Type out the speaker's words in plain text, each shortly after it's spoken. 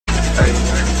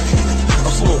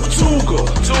I'm smoking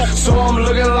Tuka, so I'm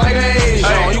looking like an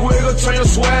Asian. You wiggle, turn your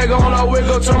swag on, I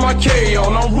wiggle, turn my K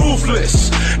on. I'm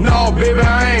ruthless. No, baby,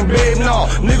 I ain't babe, no.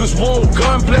 Niggas want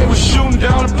gunplay, we shooting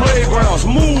down the playgrounds.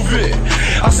 Move it.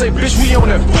 I say, bitch, we on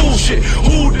that bullshit.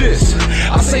 Who this?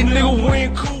 I say, nigga, we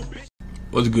ain't cool, bitch.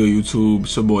 What's good, YouTube?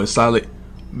 It's your boy Solid.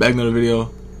 Back in the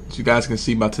video. As you guys can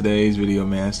see by today's video,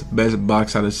 man, it's the best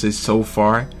box out assist so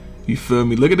far. You feel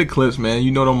me? Look at the clips, man.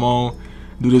 You know them on.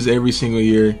 Do this every single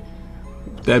year.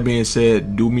 With that being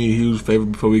said, do me a huge favor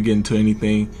before we get into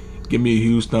anything. Give me a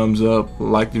huge thumbs up.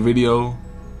 Like the video.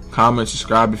 Comment,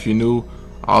 subscribe if you're new.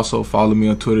 Also follow me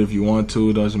on Twitter if you want to.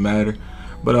 It doesn't matter.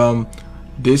 But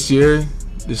this year,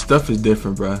 this stuff is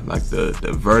different, bro. Like the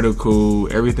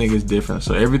vertical, everything is different.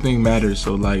 So everything matters.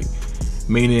 So like,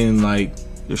 meaning like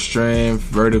your strength,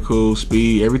 vertical,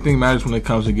 speed, everything matters when it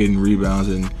comes to getting rebounds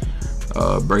and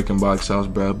breaking box outs,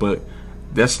 bro. But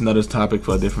that's another topic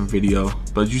for a different video.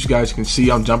 But you guys can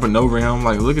see I'm jumping over him.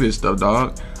 Like, look at this stuff,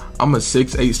 dog. I'm a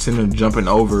 6'8" center jumping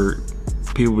over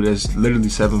people that's literally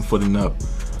 7 foot and up.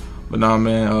 But nah,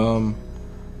 man,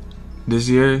 this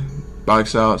year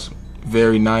box outs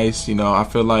very nice. You know, I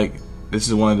feel like this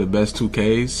is one of the best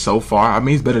 2Ks so far. I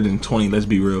mean, it's better than 20, let's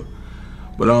be real.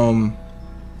 But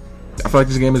I feel like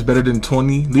this game is better than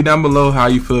 20. Leave down below how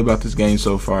you feel about this game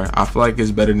so far. I feel like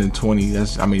it's better than 20.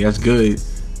 That's good.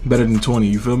 Better than 20,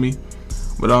 you feel me?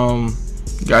 But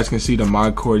you guys can see the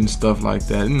mod court and stuff like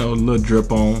that. You know, a little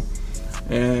drip on.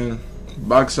 And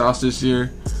box outs this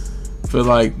year, I feel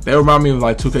like they remind me of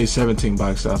like 2K17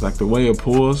 box outs. Like the way it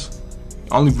pulls.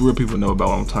 Only real people know about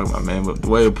what I'm talking about, man. But the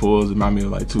way it pulls remind me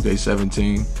of like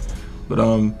 2K17. But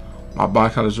my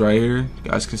box out is right here.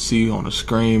 You guys can see on the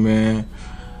screen, man.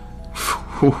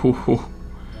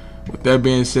 With that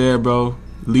being said, bro,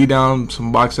 leave down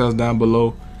some box outs down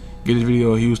below. Give this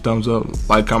video a huge thumbs up.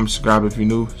 Like, comment, subscribe if you're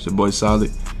new. It's your boy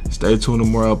Solid. Stay tuned to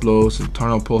more uploads and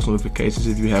turn on post notifications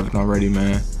if you haven't already,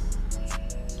 man.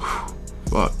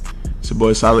 Fuck. It's your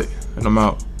boy Solid, and I'm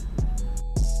out.